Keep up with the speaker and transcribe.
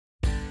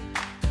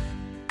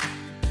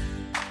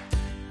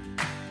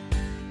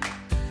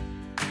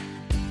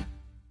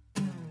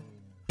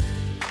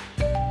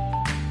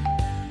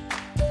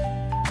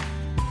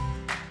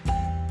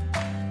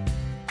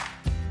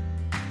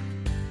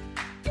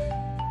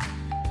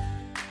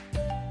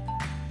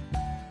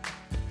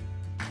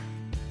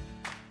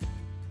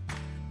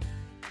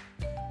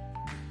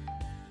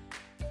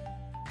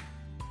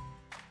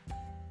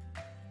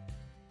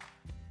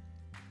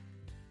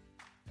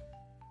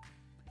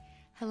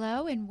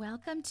Hello and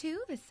welcome to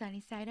the Sunny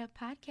Side Up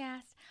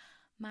podcast.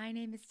 My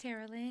name is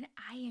Tara Lynn.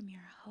 I am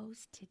your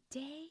host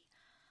today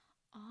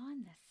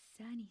on the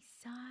sunny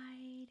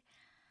side.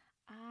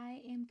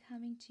 I am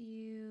coming to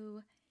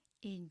you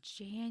in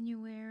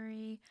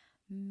January,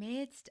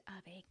 midst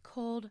of a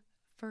cold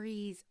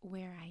freeze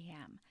where I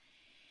am.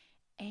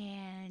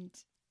 And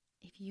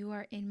if you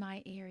are in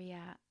my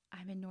area,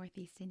 I'm in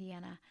Northeast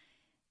Indiana,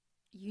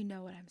 you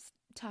know what I'm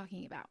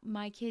talking about.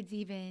 My kids'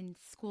 even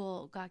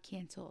school got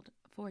canceled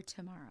for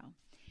tomorrow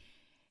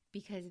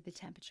because of the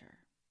temperature.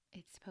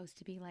 It's supposed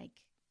to be like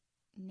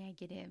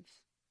negative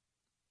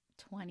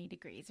 20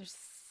 degrees or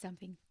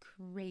something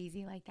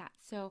crazy like that.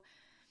 So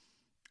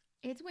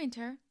it's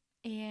winter,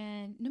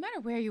 and no matter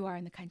where you are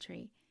in the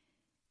country,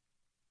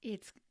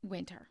 it's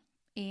winter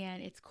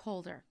and it's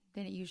colder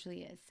than it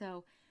usually is.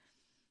 So,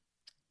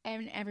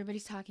 and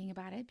everybody's talking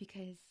about it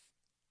because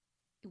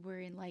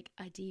we're in like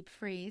a deep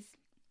freeze,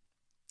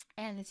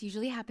 and this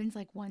usually happens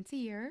like once a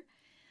year.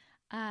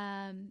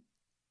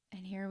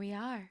 And here we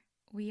are.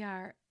 We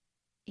are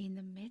in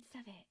the midst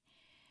of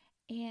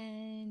it.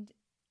 And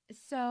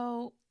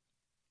so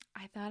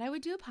I thought I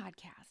would do a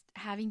podcast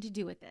having to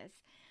do with this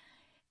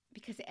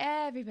because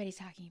everybody's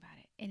talking about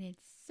it. And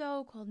it's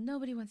so cold.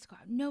 Nobody wants to go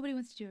out. Nobody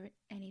wants to do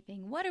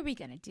anything. What are we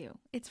going to do?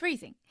 It's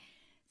freezing.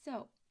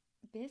 So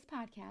this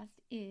podcast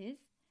is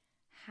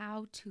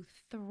how to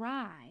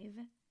thrive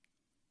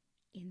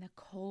in the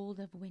cold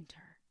of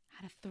winter.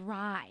 How to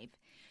thrive.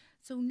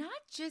 So not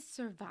just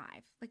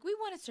survive. Like we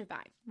want to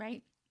survive,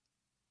 right?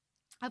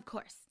 Of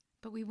course,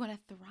 but we want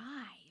to thrive.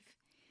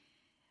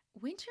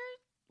 Winter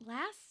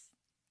lasts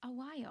a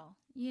while,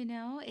 you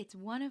know? It's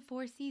one of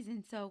 4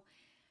 seasons. So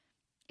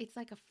it's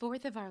like a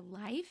fourth of our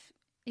life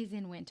is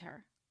in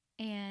winter.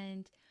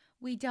 And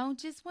we don't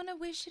just want to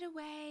wish it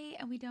away,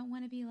 and we don't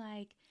want to be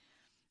like,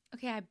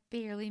 okay, I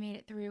barely made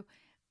it through.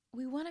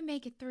 We want to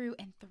make it through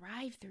and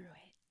thrive through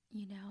it,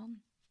 you know?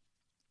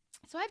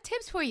 So I have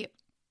tips for you.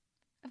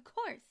 Of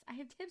course, I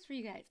have tips for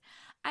you guys.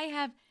 I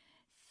have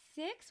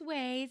 6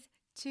 ways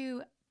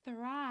to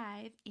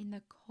thrive in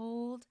the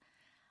cold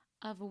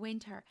of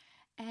winter.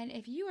 And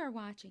if you are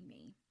watching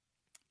me,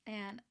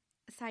 and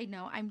side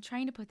note, I'm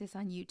trying to put this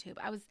on YouTube.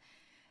 I was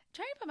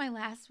trying to put my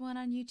last one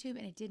on YouTube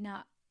and it did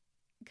not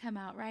come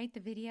out right,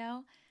 the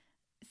video.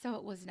 So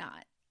it was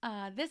not.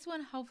 This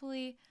one,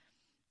 hopefully,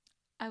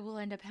 I will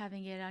end up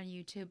having it on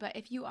YouTube. But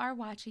if you are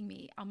watching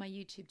me on my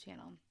YouTube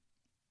channel,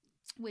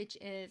 which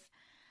is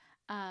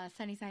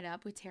Sunny Side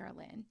Up with Tara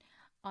Lynn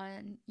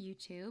on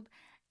YouTube,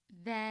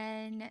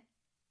 then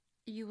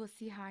you will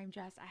see how I'm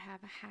dressed. I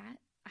have a hat.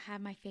 I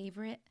have my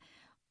favorite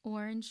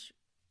orange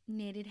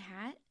knitted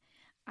hat.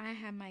 I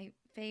have my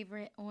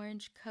favorite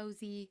orange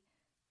cozy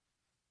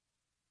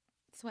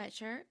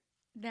sweatshirt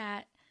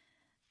that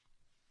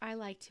I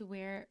like to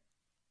wear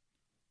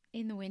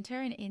in the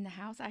winter and in the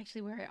house. I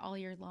actually wear it all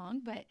year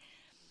long, but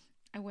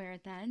I wear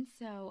it then.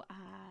 So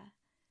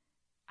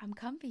I'm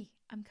comfy.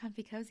 I'm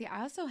comfy cozy.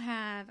 I also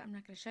have, I'm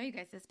not going to show you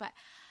guys this, but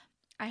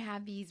I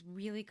have these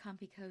really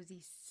comfy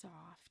cozy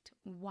soft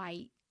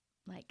white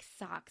like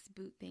socks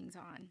boot things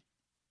on.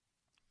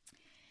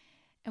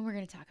 And we're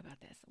going to talk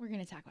about this. We're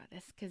going to talk about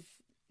this because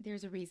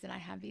there's a reason I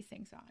have these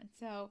things on.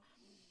 So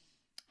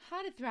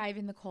how to thrive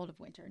in the cold of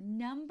winter.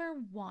 Number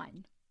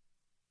 1,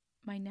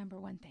 my number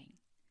 1 thing.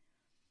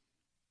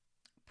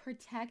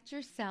 Protect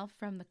yourself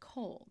from the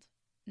cold.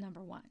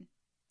 Number 1.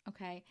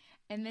 Okay.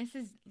 And this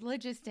is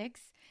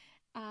logistics.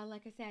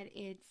 Like I said,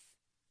 it's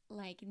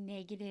like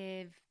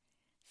negative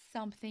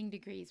something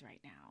degrees right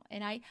now.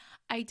 And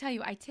I tell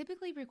you, I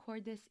typically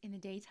record this in the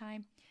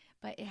daytime,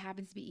 but it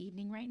happens to be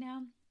evening right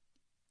now.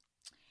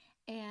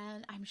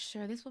 And I'm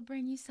sure this will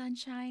bring you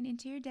sunshine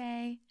into your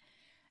day,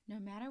 no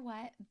matter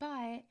what. But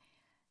man,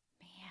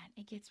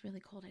 it gets really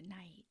cold at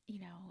night, you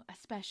know,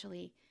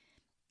 especially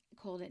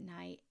cold at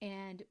night.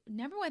 And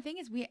number 1 thing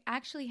is we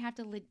actually have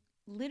to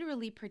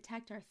literally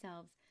protect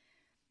ourselves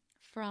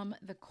from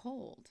the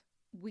cold.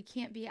 We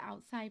can't be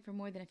outside for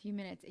more than a few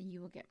minutes and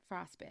you will get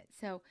frostbite.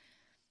 So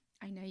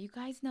I know you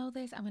guys know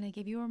this. I'm going to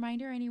give you a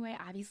reminder anyway.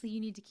 Obviously, you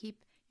need to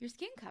keep your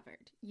skin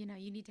covered. You know,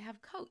 you need to have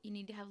a coat. You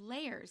need to have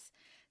layers,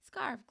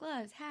 scarf,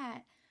 gloves,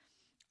 hat.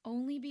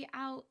 Only be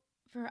out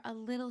for a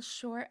little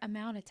short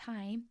amount of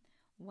time.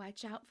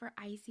 Watch out for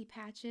icy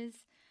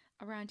patches.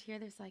 Around here,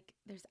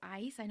 there's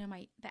ice. I know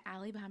the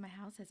alley behind my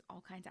house has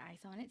all kinds of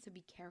ice on it, so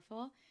be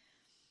careful.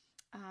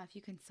 If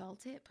you can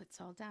salt it, put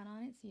salt down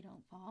on it so you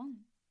don't fall.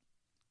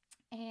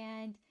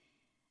 And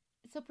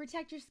so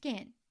protect your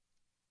skin.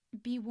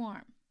 Be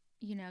warm.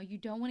 You know, you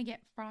don't want to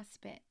get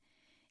frostbite.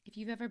 If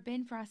you've ever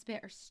been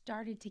frostbite or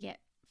started to get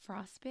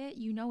frostbite,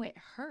 you know it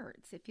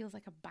hurts. It feels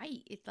like a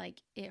bite. It's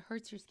like it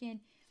hurts your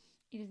skin.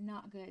 It is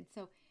not good.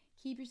 So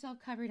keep yourself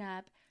covered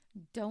up.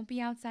 Don't be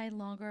outside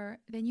longer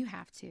than you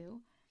have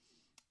to.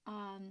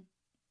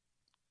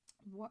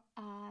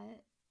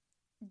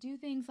 Do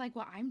things like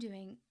what I'm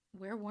doing.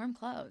 Wear warm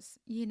clothes.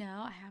 You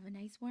know, I have a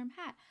nice warm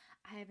hat.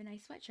 I have a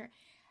nice sweatshirt.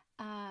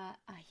 A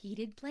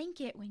heated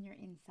blanket when you're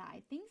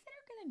inside. Things that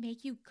are going to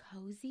make you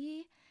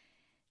cozy.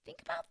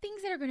 Think about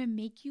things that are going to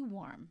make you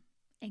warm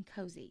and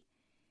cozy.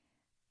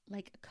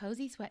 Like a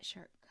cozy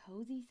sweatshirt,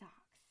 cozy socks.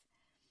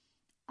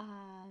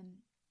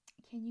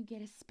 Can you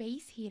get a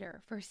space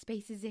heater for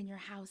spaces in your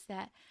house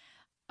that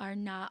are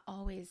not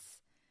always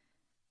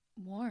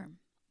warm?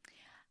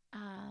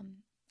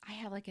 I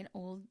have like an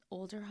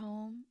older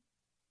home.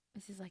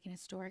 This is like an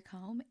historic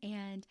home,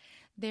 and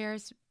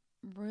there's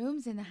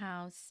rooms in the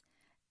house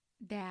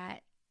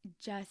that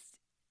just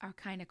are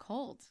kind of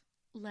cold.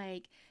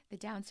 Like the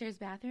downstairs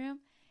bathroom,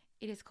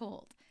 it is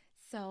cold.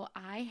 So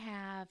I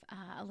have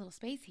a little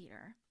space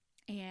heater,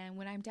 and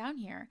when I'm down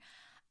here,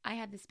 I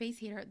have the space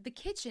heater. The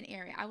kitchen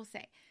area, I will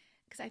say,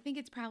 because I think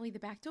it's probably the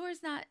back door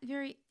is not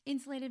very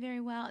insulated very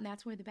well, and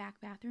that's where the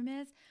back bathroom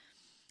is.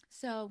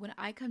 So when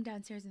I come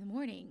downstairs in the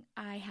morning,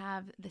 I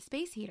have the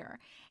space heater,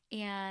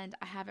 and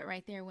I have it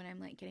right there when I'm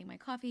like getting my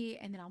coffee,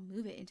 and then I'll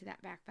move it into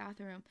that back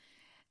bathroom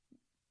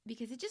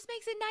because it just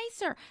makes it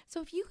nicer.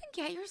 So if you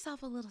can get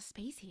yourself a little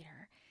space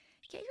heater,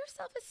 get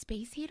yourself a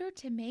space heater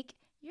to make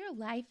your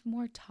life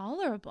more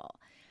tolerable.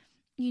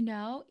 You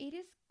know, it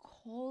is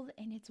cold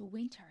and it's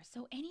winter.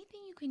 So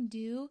anything you can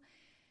do,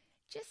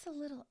 just a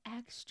little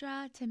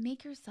extra to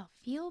make yourself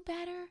feel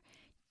better,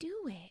 do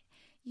it.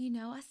 You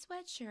know, a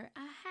sweatshirt,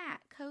 a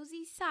hat,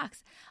 cozy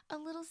socks, a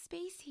little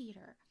space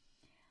heater.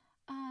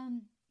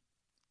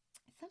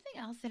 Something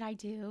else that I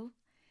do,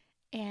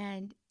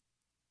 and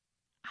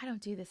I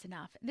don't do this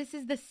enough. This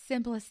is the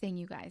simplest thing,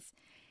 you guys.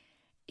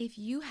 If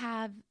you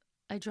have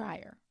a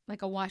dryer,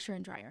 like a washer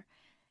and dryer,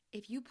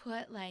 if you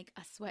put like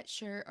a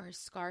sweatshirt or a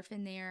scarf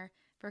in there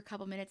for a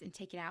couple minutes and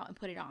take it out and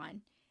put it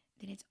on,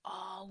 then it's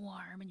all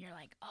warm and you're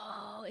like,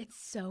 oh, it's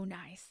so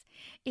nice.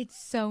 It's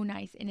so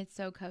nice and it's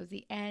so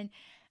cozy. And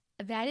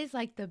that is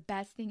like the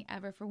best thing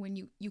ever for when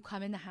you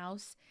come in the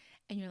house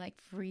and you're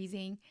like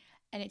freezing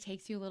and it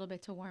takes you a little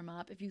bit to warm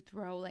up. If you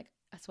throw like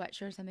a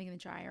sweatshirt or something in the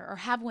dryer or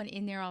have one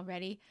in there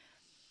already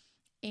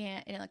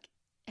and like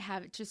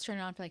have it, just turn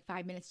it on for like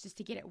 5 minutes just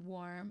to get it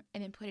warm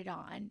and then put it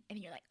on. And then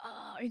you're like,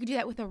 oh, or you could do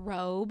that with a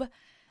robe,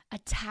 a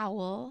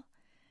towel,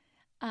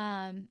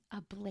 a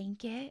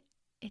blanket.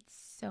 It's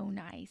so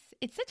nice.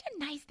 It's such a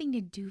nice thing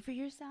to do for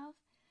yourself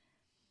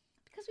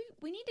because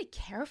we need to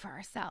care for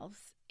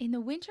ourselves. In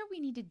the winter, we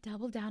need to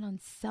double down on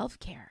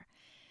self-care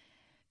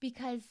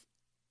because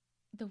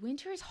the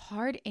winter is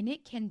hard and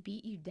it can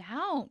beat you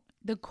down.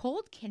 The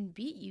cold can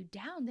beat you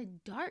down. The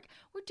dark,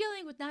 we're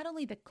dealing with not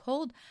only the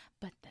cold,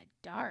 but the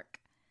dark.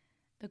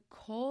 The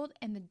cold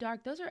and the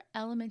dark, those are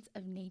elements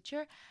of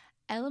nature.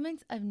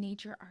 Elements of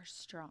nature are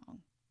strong,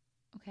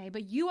 okay?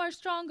 But you are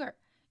stronger.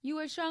 You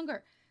are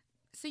stronger.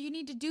 So you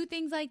need to do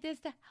things like this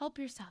to help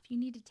yourself. You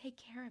need to take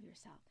care of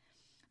yourself.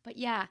 But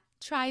yeah,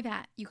 try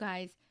that, you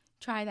guys.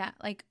 Try that.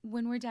 Like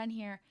when we're done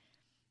here,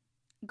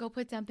 go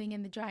put something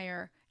in the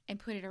dryer and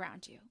put it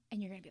around you.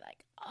 And you're going to be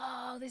like,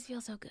 oh, this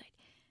feels so good.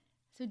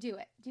 So do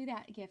it. Do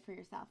that gift for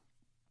yourself.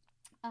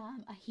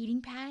 A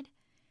heating pad.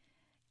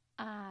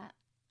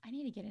 I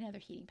need to get another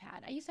heating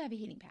pad. I used to have a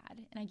heating pad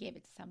and I gave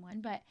it to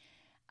someone, but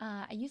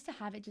I used to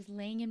have it just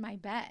laying in my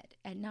bed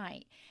at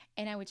night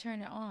and I would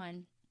turn it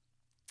on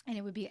and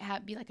it would be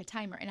like a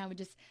timer and I would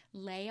just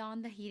lay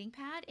on the heating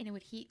pad and it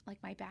would heat like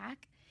my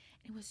back.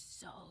 It was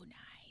so nice.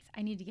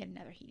 I need to get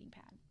another heating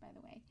pad, by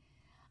the way.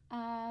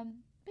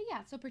 But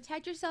yeah, so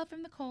protect yourself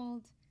from the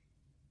cold.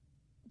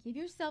 Give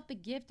yourself the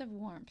gift of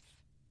warmth.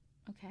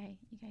 Okay,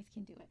 you guys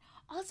can do it.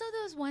 Also,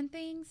 those one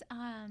things,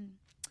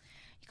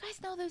 you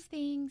guys know those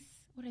things,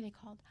 what are they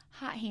called?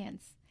 Hot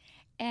hands.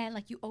 And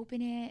like you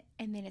open it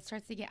and then it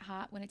starts to get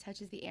hot when it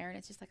touches the air and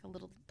it's just like a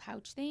little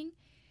pouch thing.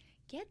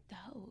 Get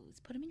those.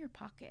 Put them in your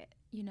pocket,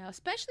 you know,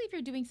 especially if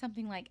you're doing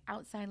something like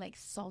outside, like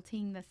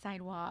salting the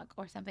sidewalk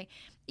or something.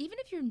 Even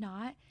if you're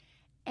not,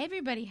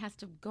 everybody has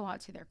to go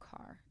out to their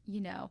car,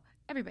 you know,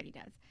 everybody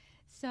does.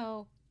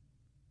 So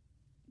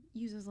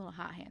use those little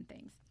hot hand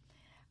things.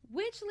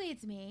 Which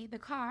the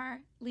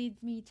car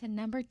leads me to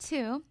number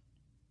 2.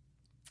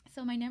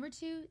 So my number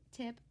 2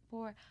 tip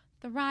for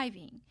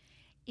thriving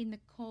in the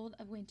cold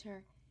of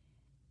winter,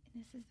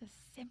 and this is the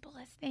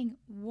simplest thing,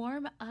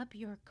 warm up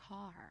your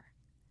car.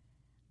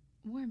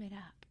 Warm it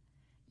up.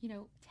 You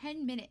know,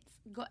 10 minutes,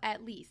 go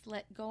at least.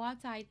 Go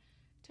outside,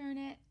 turn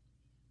it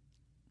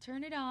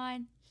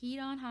on, heat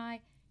on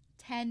high,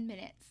 10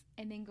 minutes,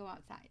 and then go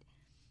outside.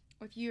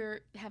 Or if you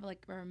have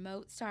like a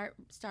remote, start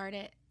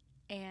it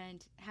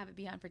and have it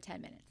be on for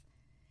 10 minutes.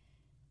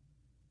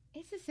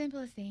 It's the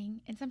simplest thing,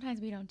 and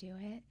sometimes we don't do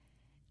it.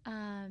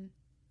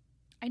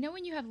 I know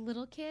when you have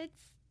little kids,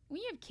 when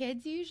you have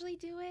kids, you usually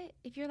do it.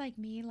 If you're like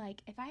me,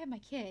 like if I have my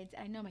kids,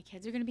 I know my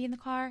kids are going to be in the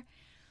car,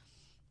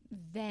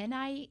 then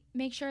I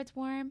make sure it's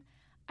warm.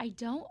 I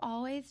don't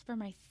always for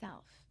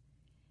myself.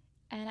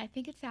 And I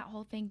think it's that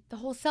whole thing, the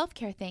whole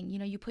self-care thing. You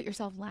know, you put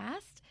yourself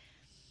last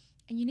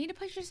and you need to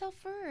put yourself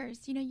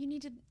first. You know, you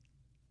need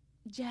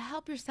to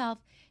help yourself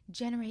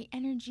generate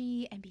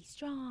energy and be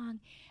strong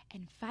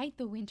and fight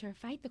the winter,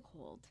 fight the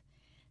cold.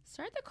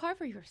 Start the car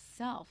for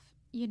yourself,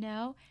 you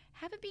know.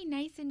 Have it be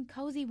nice and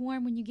cozy,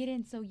 warm when you get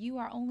in so you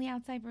are only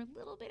outside for a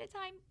little bit of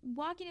time,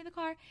 walking in the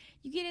car.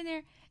 You get in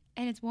there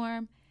and it's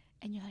warm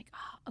and you're like,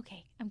 oh,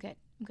 okay, I'm good.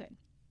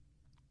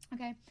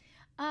 Okay.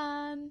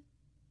 Um,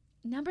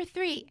 number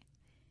three.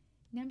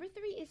 Number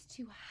three is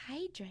to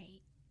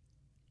hydrate.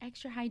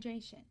 Extra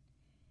hydration.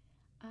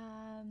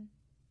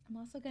 I'm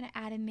also going to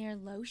add in there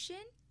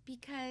lotion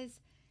because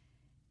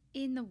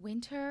in the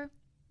winter,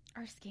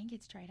 our skin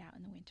gets dried out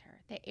in the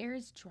winter. The air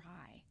is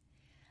dry.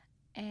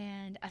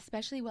 And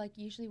especially like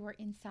usually we're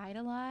inside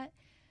a lot.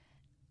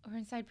 We're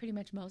inside pretty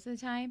much most of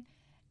the time.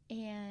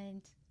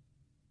 And,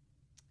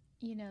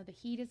 the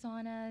heat is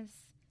on us.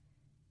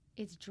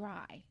 It's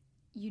dry.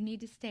 You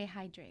need to stay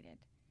hydrated.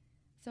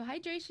 So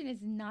hydration is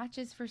not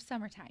just for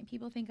summertime.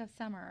 People think of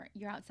summer,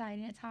 you're outside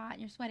and it's hot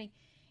and you're sweating.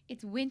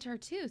 It's winter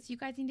too, so you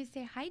guys need to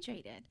stay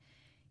hydrated.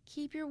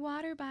 Keep your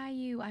water by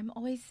you. I'm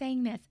always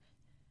saying this.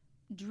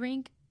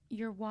 Drink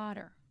your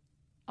water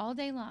all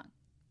day long.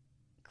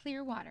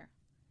 Clear water.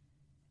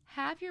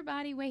 Half your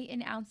body weight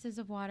in ounces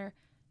of water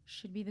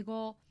should be the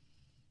goal.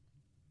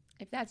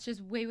 If that's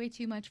just way, way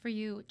too much for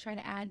you, try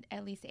to add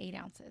at least 8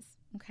 ounces,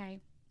 okay?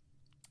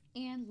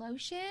 And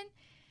lotion.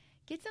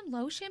 Get some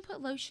lotion.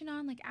 Put lotion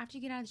on like after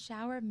you get out of the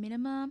shower,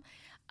 minimum.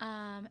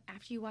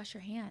 After you wash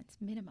your hands,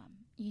 minimum,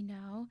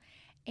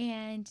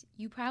 And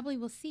you probably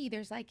will see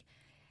there's like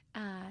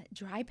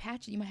dry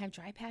patches. You might have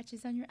dry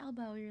patches on your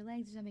elbow or your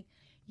legs or something.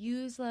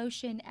 Use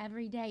lotion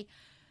every day.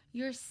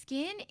 Your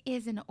skin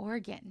is an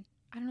organ.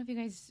 I don't know if you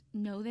guys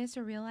know this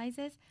or realize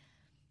this.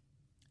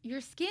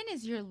 Your skin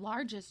is your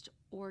largest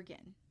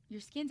organ.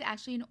 Your skin's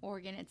actually an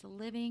organ. It's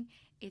living,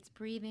 it's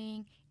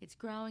breathing, it's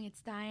growing,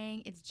 it's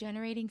dying, it's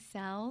generating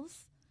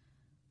cells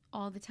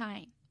all the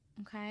time,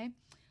 okay?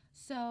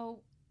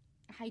 So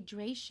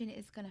hydration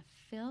is going to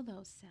fill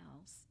those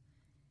cells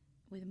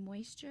with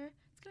moisture.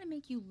 It's going to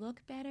make you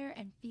look better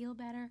and feel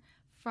better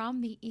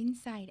from the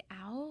inside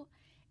out.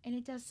 And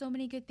it does so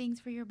many good things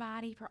for your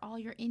body, for all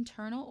your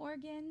internal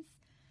organs.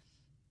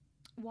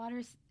 Water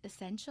is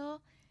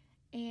essential.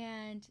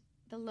 And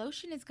the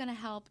lotion is going to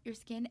help your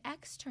skin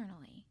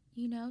externally.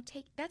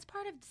 That's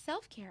part of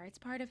self-care. It's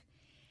part of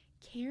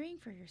caring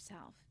for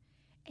yourself.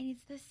 And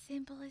it's the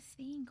simplest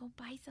thing. Go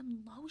buy some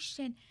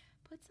lotion.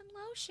 Put some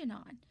lotion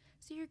on.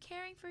 So you're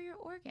caring for your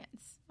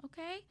organs,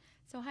 okay?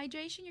 So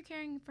hydration, you're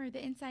caring for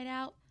the inside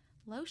out.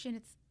 Lotion,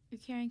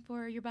 you're caring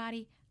for your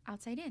body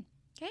outside in,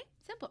 okay?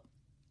 Simple.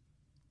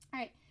 All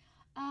right.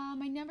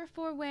 My number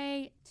 4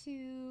 way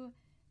to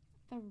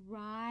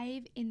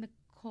thrive in the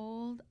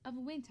cold of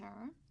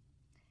winter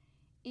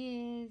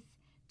is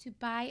to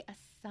buy a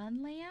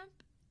sun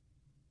lamp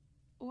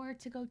or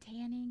to go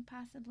tanning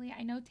possibly.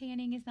 I know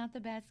tanning is not the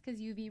best because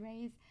UV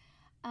rays,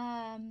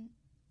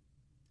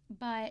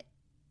 but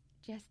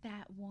just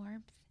that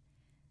warmth,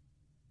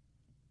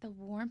 the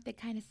warmth that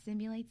kind of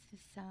simulates the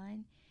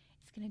sun,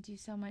 is going to do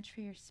so much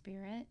for your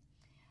spirit.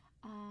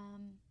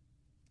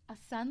 A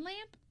sun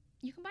lamp,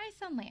 you can buy a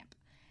sun lamp.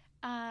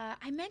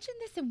 I mentioned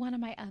this in one of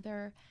my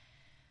other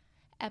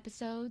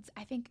episodes.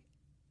 I think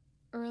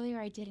earlier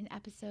I did an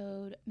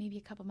episode maybe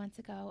a couple months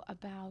ago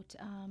about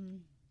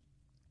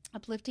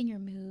uplifting your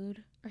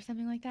mood or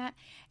something like that.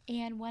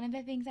 And one of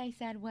the things I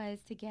said was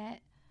to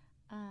get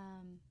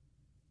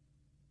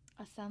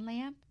a sun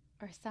lamp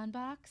or a sun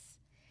box.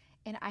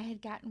 And I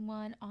had gotten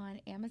one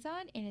on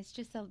Amazon, and it's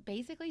just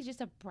basically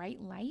just a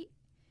bright light.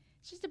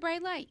 It's just a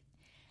bright light.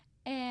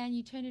 And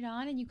you turn it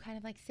on and you kind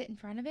of like sit in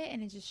front of it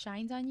and it just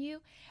shines on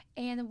you.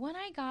 And the one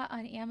I got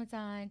on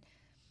Amazon,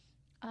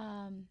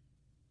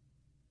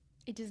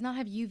 it does not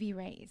have UV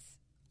rays.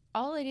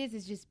 All it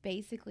is just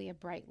basically a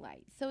bright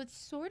light. So it's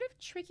sort of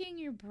tricking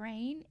your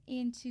brain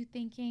into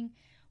thinking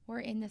we're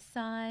in the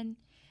sun,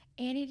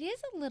 and it is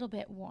a little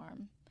bit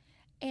warm.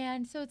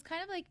 And so it's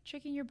kind of like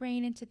tricking your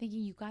brain into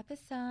thinking you got the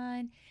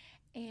sun,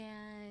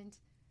 and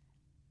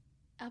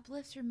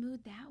uplifts your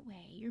mood that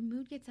way. Your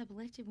mood gets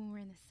uplifted when we're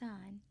in the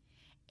sun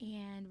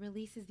and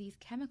releases these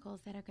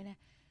chemicals that are going to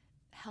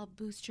help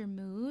boost your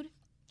mood.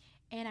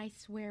 And I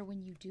swear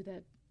when you do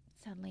the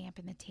sun lamp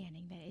and the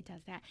tanning that it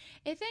does that.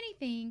 If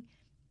anything,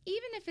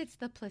 even if it's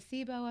the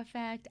placebo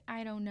effect,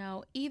 I don't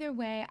know. Either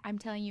way, I'm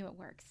telling you it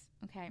works.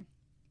 Okay.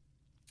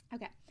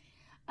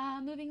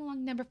 Moving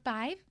along, number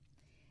 5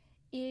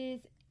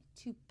 is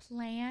to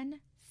plan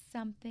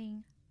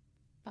something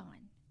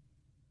fun.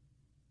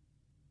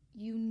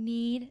 You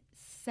need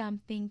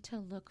something to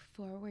look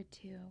forward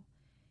to,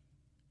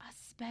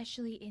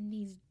 especially in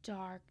these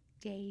dark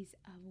days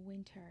of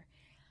winter.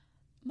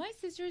 My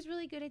sister is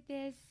really good at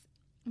this.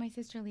 My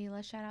sister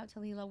Leela, shout out to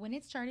Leela. When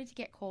it started to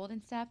get cold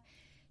and stuff,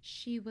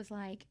 she was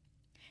like,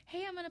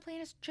 hey, I'm going to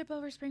plan a trip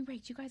over spring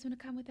break. Do you guys want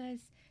to come with us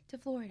to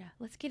Florida?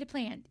 Let's get it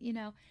planned.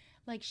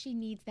 Like she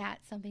needs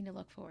that, something to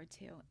look forward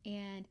to.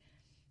 And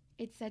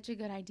it's such a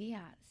good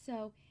idea.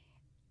 So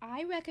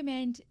I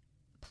recommend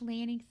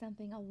planning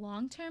something, a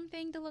long-term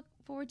thing to look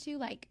forward to,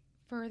 like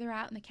further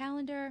out in the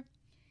calendar,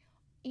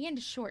 and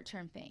a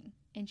short-term thing.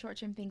 And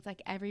short-term things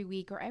like every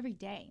week or every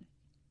day.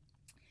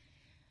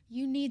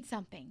 You need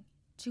something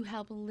to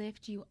help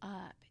lift you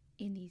up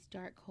in these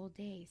dark, cold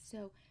days.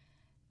 So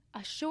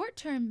a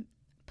short-term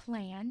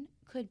plan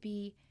could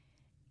be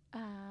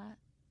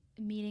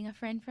meeting a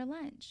friend for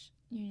lunch,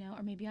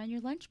 or maybe on your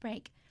lunch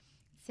break,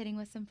 sitting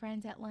with some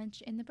friends at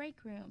lunch in the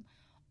break room,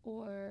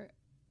 or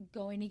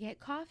going to get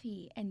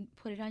coffee and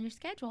put it on your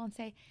schedule and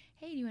say,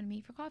 hey, do you want to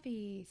meet for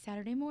coffee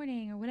Saturday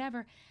morning or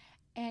whatever?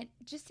 And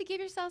just to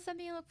give yourself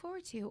something to look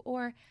forward to,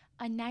 or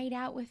a night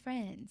out with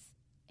friends,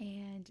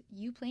 and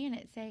you plan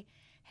it. Say,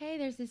 hey,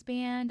 there's this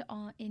band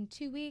in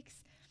 2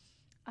 weeks.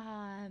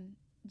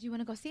 Do you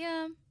want to go see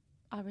them?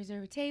 I'll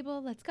reserve a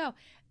table. Let's go.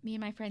 Me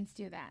and my friends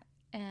do that.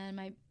 And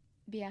my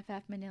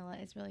BFF Manila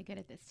is really good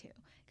at this too,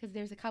 because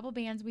there's a couple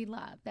bands we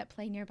love that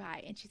play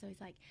nearby, and she's always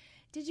like,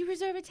 did you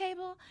reserve a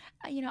table?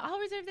 I'll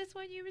reserve this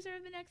one, you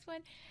reserve the next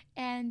one.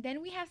 And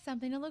then we have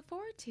something to look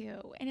forward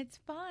to, and it's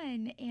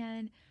fun.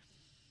 And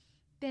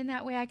then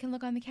that way I can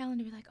look on the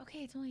calendar and be like, okay,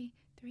 it's only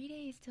 3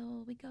 days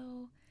till we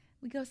go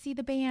see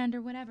the band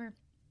or whatever.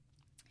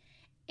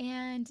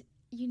 And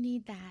you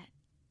need that.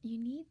 You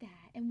need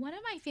that. And one of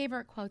my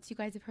favorite quotes, you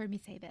guys have heard me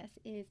say this,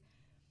 is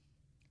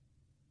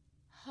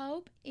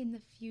hope in the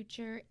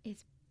future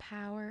is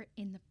power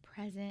in the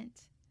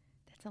present.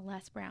 That's a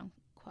Les Brown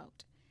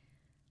quote.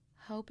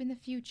 Hope in the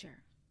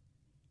future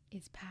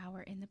is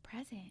power in the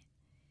present.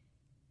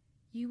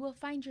 You will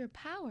find your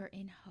power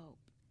in hope.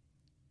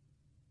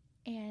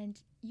 And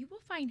you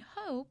will find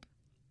hope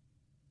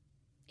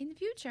in the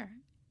future.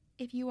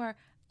 If you are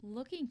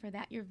looking for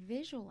that, you're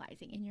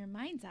visualizing in your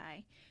mind's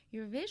eye,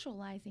 you're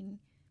visualizing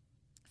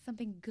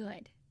something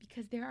good,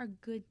 because there are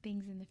good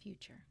things in the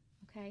future.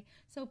 Okay,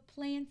 so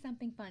plan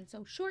something fun.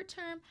 So short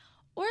term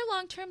or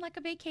long term, like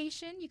a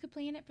vacation, you could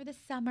plan it for the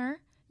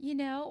summer,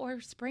 or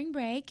spring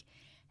break.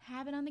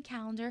 Have it on the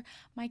calendar.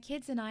 My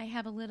kids and I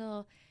have a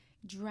little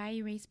dry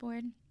erase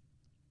board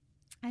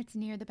that's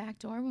near the back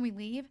door when we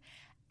leave,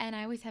 and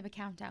I always have a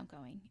countdown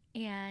going.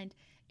 And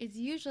it's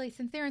usually,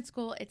 since they're in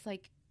school, it's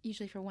like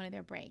usually for one of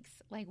their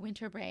breaks, like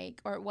winter break,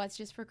 or it was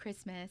just for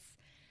Christmas.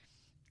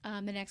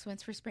 The next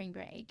one's for spring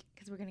break,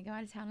 because we're going to go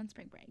out of town on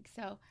spring break.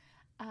 So,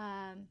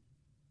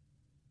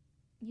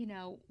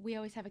 we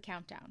always have a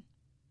countdown.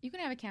 You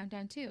can have a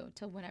countdown too,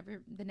 till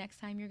whenever the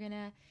next time you're going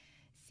to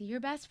see your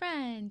best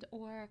friend,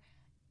 or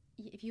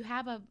if you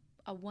have a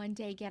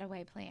 1-day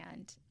getaway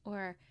planned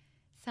or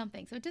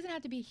something. So it doesn't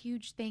have to be a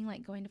huge thing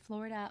like going to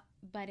Florida,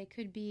 but it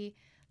could be,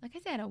 like I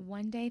said, a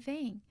 1-day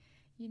thing,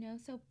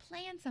 so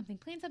plan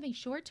something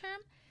short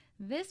term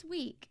this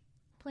week.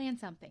 Plan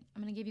something.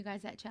 I'm going to give you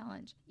guys that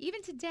challenge.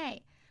 Even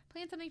today,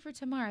 plan something for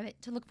tomorrow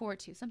to look forward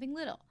to, something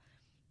little.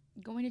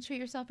 Going to treat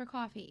yourself for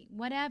coffee,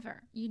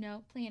 whatever,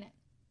 plan it.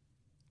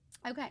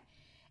 Okay.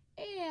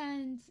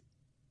 And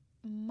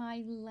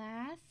my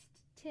last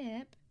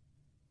tip,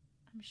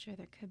 I'm sure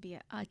there could be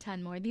a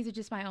ton more. These are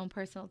just my own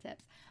personal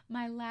tips.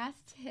 My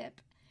last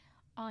tip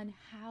on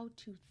how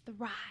to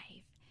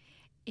thrive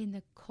in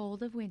the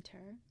cold of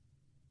winter,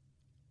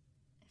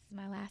 this is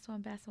my last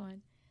one, best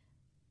one,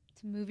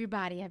 to move your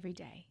body every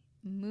day.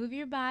 Move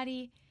your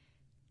body,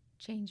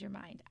 change your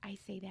mind. I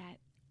say that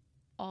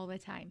all the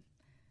time.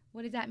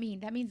 What does that mean?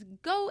 That means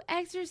go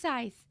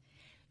exercise.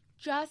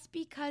 Just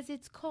because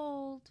it's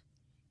cold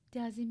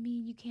doesn't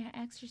mean you can't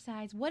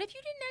exercise. What if you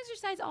didn't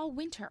exercise all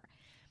winter?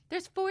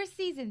 There's 4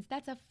 seasons.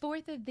 That's a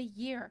fourth of the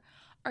year.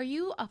 Are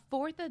you a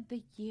fourth of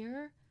the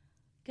year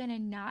gonna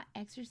not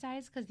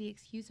exercise because the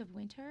excuse of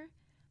winter?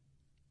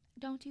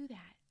 Don't do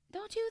that.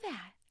 Don't do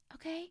that,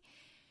 okay?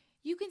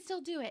 You can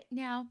still do it.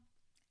 Now,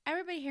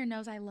 everybody here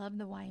knows I love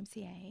the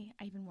YMCA.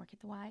 I even work at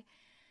the Y.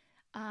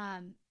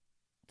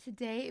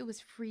 Today it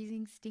was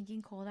freezing,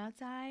 stinking cold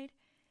outside,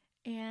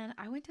 and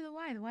I went to the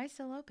Y. The Y is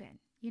still open,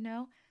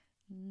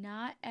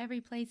 Not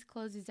every place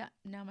closes down.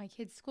 Now, my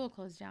kids' school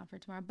closed down for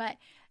tomorrow, but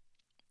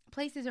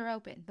places are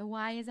open. The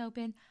Y is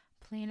open.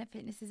 Planet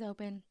Fitness is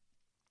open.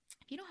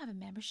 If you don't have a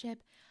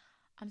membership,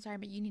 I'm sorry,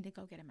 but you need to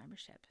go get a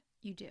membership.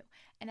 You do.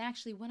 And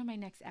actually, one of my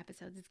next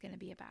episodes is going to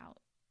be about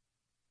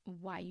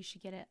why you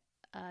should get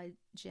a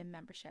gym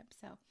membership.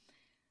 So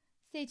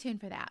stay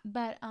tuned for that.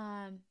 But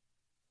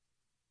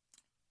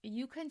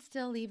you can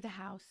still leave the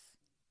house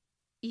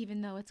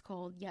even though it's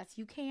cold. Yes,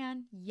 you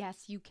can.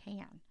 Yes, you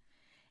can.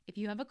 If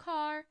you have a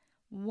car,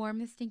 warm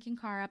the stinking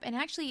car up. And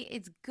actually,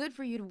 it's good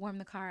for you to warm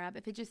the car up.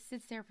 If it just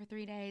sits there for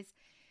 3 days,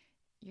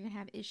 you're going to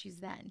have issues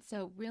then.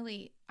 So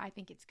really, I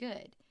think it's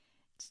good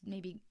to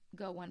maybe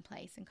go one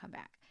place and come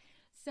back.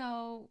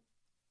 So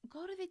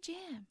go to the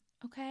gym,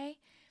 okay?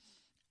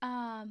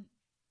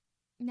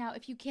 Now,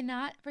 if you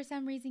cannot, for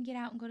some reason, get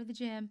out and go to the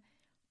gym,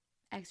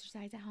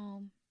 exercise at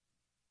home.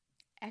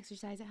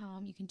 Exercise at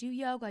home. You can do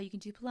yoga. You can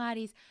do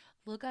Pilates.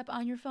 Look up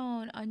on your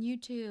phone, on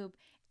YouTube,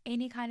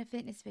 any kind of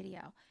fitness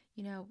video.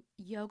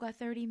 Yoga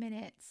 30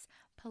 minutes,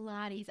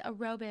 Pilates,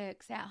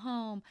 aerobics at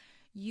home.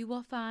 You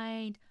will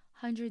find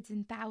hundreds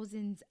and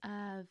thousands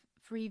of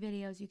free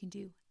videos you can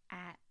do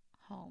at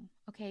home.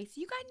 Okay, so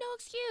you got no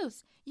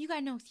excuse. You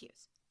got no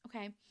excuse.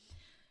 Okay.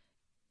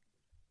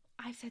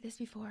 I've said this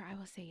before. I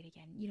will say it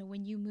again.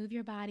 When you move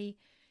your body,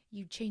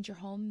 you change your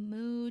whole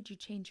mood. You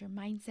change your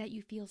mindset.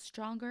 You feel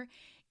stronger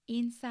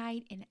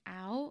inside and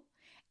out.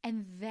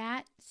 And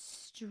that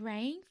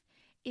strength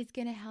is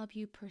going to help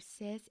you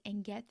persist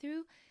and get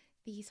through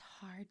these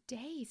hard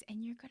days.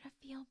 And you're going to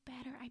feel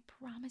better. I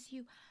promise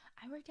you.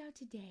 I worked out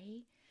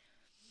today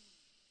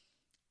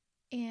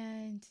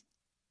and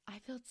I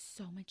felt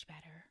so much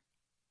better.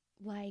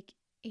 Like,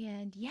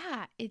 and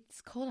yeah,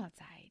 it's cold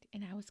outside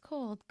and I was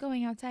cold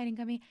going outside and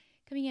coming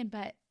in,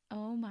 but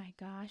oh my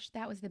gosh,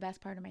 that was the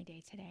best part of my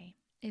day today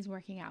is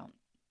working out.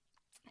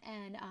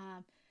 And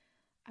I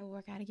will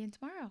work out again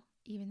tomorrow,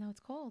 even though it's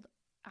cold.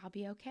 I'll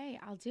be okay.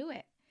 I'll do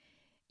it.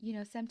 You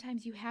know,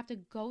 sometimes you have to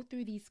go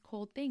through these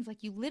cold things.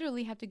 Like you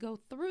literally have to go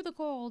through the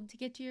cold to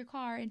get to your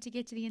car and to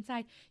get to the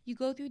inside. You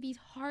go through these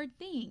hard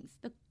things.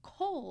 The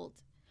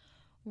cold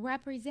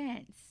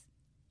represents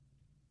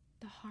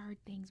the hard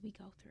things we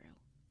go through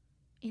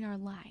in our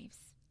lives.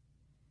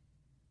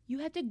 You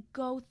have to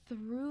go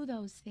through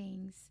those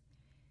things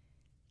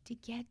to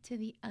get to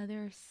the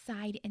other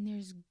side, and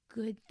there's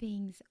good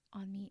things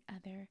on the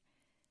other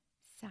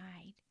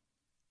side.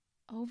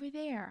 Over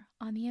there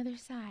on the other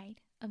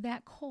side of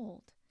that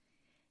cold,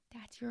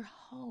 that's your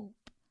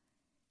hope.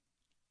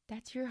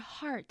 That's your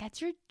heart.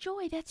 That's your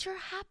joy. That's your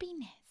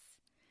happiness.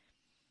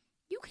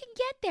 You can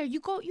get there.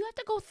 You have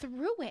to go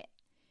through it.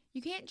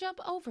 You can't jump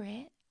over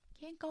it. You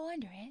can't go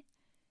under it.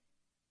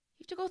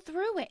 You have to go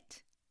through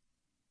it.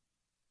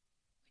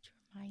 Which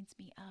reminds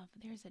me of,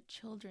 there's a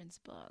children's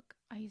book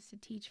I used to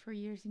teach for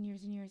years and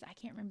years and years. I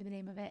can't remember the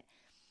name of it.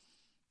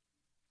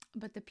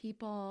 But the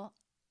people,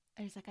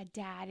 there's like a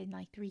dad and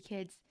like 3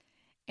 kids,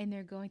 and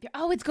they're going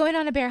through, it's going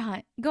on a bear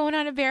hunt. Going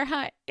on a bear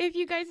hunt. If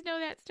you guys know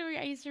that story,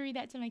 I used to read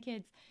that to my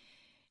kids.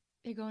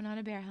 They're going on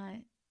a bear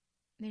hunt.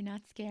 They're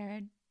not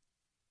scared.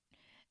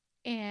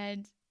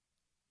 And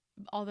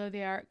although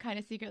they are kind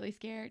of secretly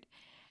scared,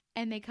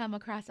 and they come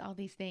across all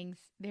these things,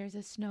 there's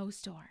a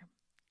snowstorm.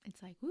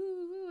 It's like, woo,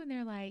 woo, and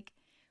they're like,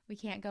 we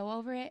can't go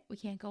over it. We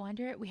can't go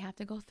under it. We have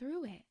to go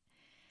through it.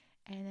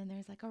 And then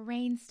there's like a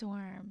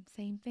rainstorm.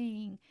 Same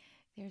thing.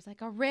 There's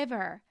like a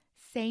river.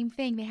 Same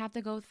thing. They have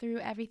to go through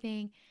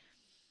everything,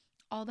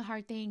 all the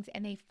hard things,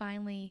 and they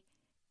finally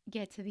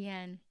get to the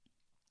end.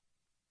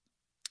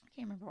 I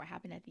can't remember what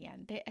happened at the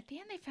end. At the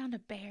end, they found a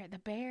bear.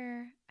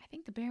 I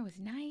think the bear was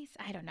nice.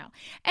 I don't know.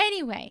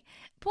 Anyway,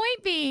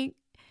 point being,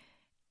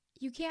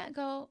 you can't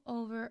go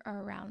over or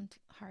around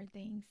hard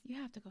things. You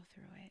have to go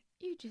through it.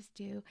 You just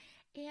do.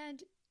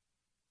 And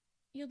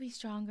you'll be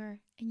stronger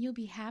and you'll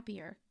be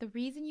happier. The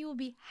reason you will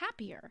be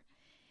happier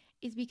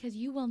is because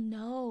you will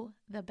know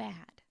the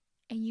bad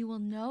and you will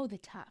know the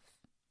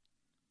tough.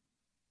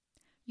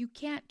 You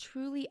can't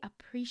truly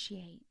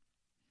appreciate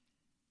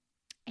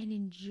and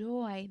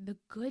enjoy the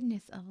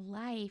goodness of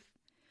life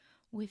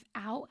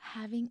without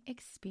having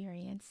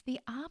experienced the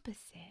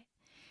opposite.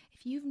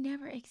 If you've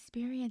never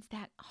experienced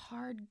that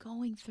hard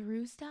going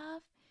through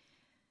stuff,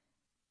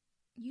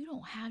 you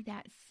don't have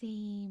that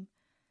same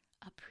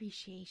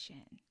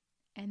appreciation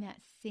and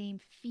that same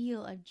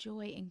feel of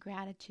joy and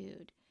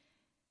gratitude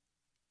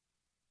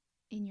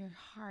in your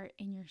heart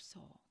and your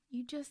soul.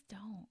 You just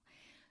don't.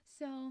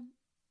 So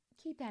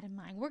keep that in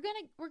mind. We're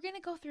gonna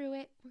go through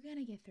it. We're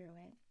gonna get through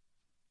it.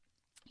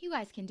 You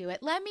guys can do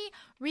it. Let me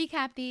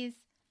recap these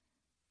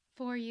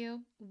for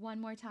you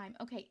one more time.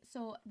 Okay,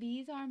 so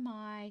these are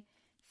my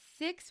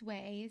 6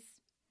 ways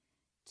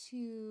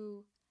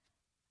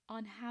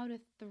on how to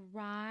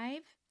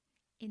thrive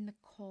in the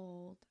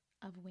cold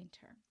of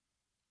winter.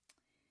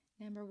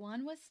 Number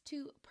 1 was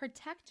to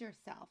protect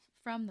yourself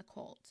from the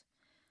cold.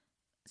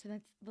 So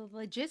that's the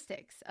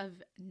logistics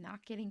of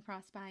not getting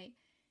frostbite,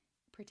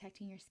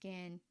 protecting your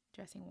skin,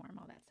 dressing warm,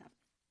 all that stuff.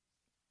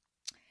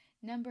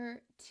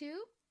 Number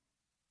 2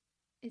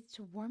 is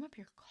to warm up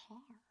your car.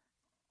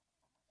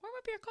 Warm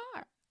up your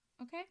car,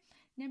 okay?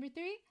 Number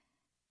 3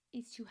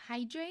 is to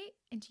hydrate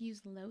and to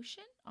use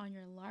lotion on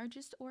your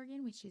largest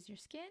organ, which is your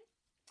skin.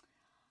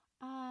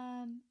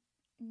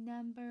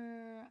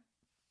 Number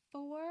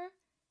 4,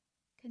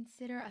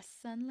 consider a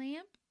sun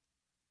lamp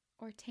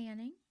or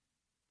tanning.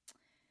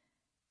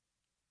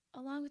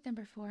 Along with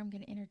number 4, I'm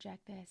going to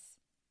interject this.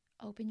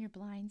 Open your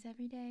blinds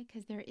every day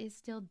because there is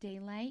still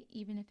daylight,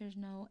 even if there's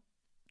no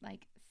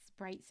like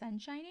bright sun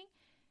shining.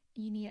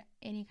 You need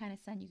any kind of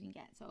sun you can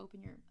get. So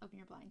open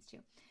your blinds too.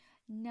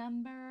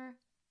 Number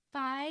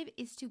 5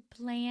 is to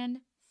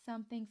plan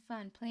something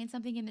fun. Plan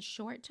something in the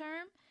short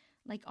term,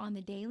 like on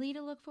the daily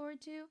to look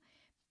forward to.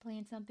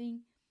 Plan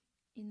something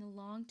in the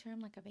long term,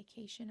 like a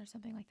vacation or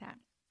something like that.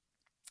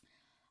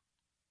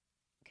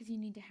 Because you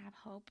need to have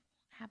hope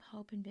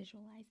and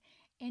visualize.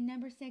 And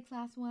number 6,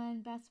 last one,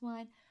 best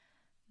one,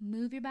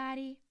 move your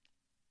body,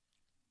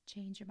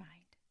 change your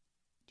mind.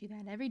 Do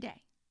that every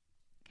day.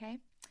 Okay?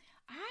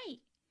 All right.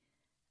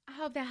 I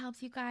hope that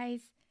helps you guys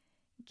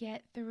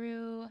get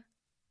through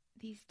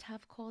these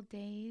tough, cold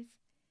days.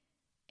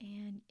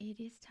 And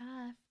it is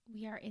tough.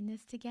 We are in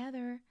this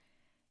together.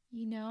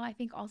 You know, I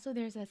think also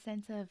there's a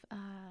sense of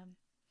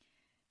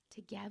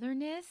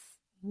togetherness,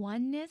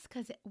 oneness,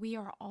 because we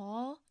are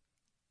all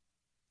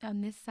on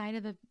this side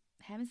of the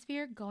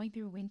hemisphere going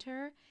through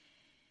winter,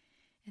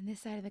 and this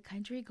side of the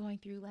country going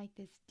through like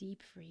this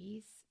deep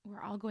freeze.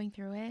 We're all going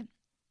through it,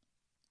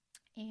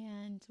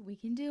 and we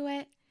can do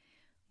it.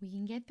 We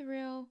can get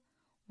through.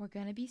 We're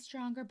going to be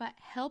stronger, but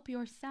help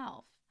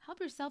yourself. Help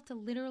yourself to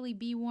literally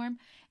be warm.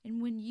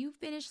 And when you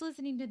finish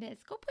listening to this,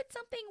 go put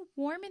something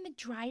warm in the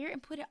dryer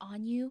and put it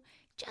on you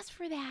just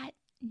for that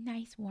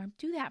nice warmth.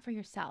 Do that for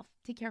yourself.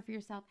 Take care for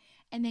yourself.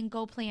 And then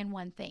go plan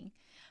one thing.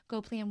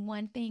 Go plan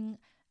one thing,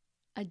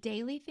 a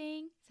daily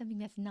thing, something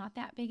that's not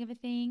that big of a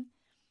thing,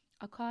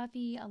 a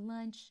coffee, a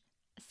lunch,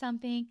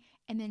 something,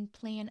 and then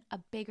plan a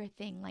bigger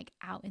thing like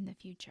out in the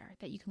future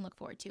that you can look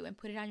forward to and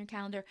put it on your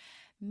calendar.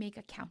 Make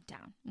a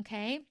countdown.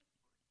 Okay?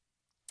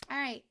 All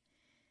right.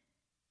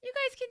 You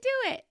guys can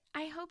do it.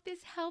 I hope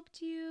this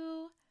helped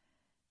you.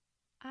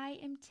 I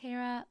am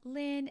Tara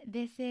Lynn.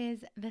 This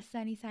is the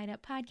Sunny Side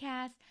Up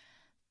podcast.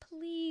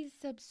 Please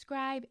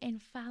subscribe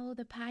and follow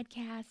the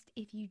podcast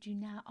if you do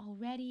not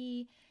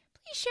already.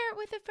 Please share it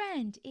with a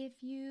friend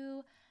if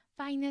you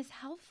find this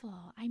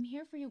helpful. I'm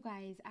here for you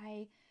guys.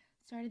 I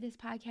started this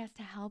podcast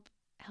to help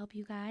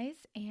you guys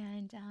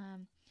and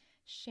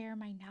share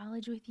my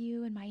knowledge with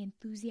you and my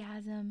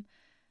enthusiasm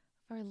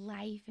for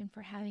life and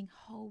for having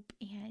hope,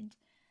 and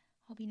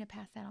hoping to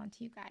pass that on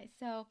to you guys.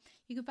 So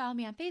you can follow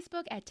me on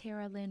Facebook at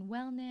Tara Lynn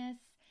Wellness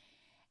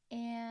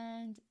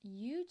and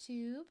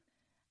YouTube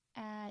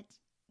at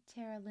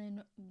Tara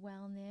Lynn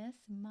Wellness.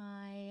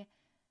 My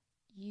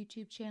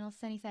YouTube channel,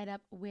 Sunny Side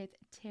Up with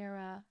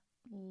Tara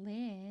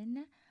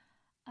Lynn.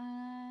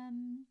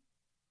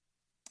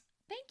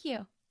 Thank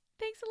you.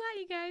 Thanks a lot,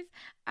 you guys.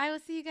 I will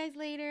see you guys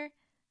later.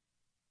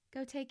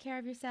 Go take care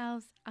of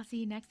yourselves. I'll see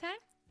you next time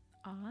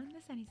on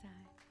the sunny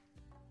side.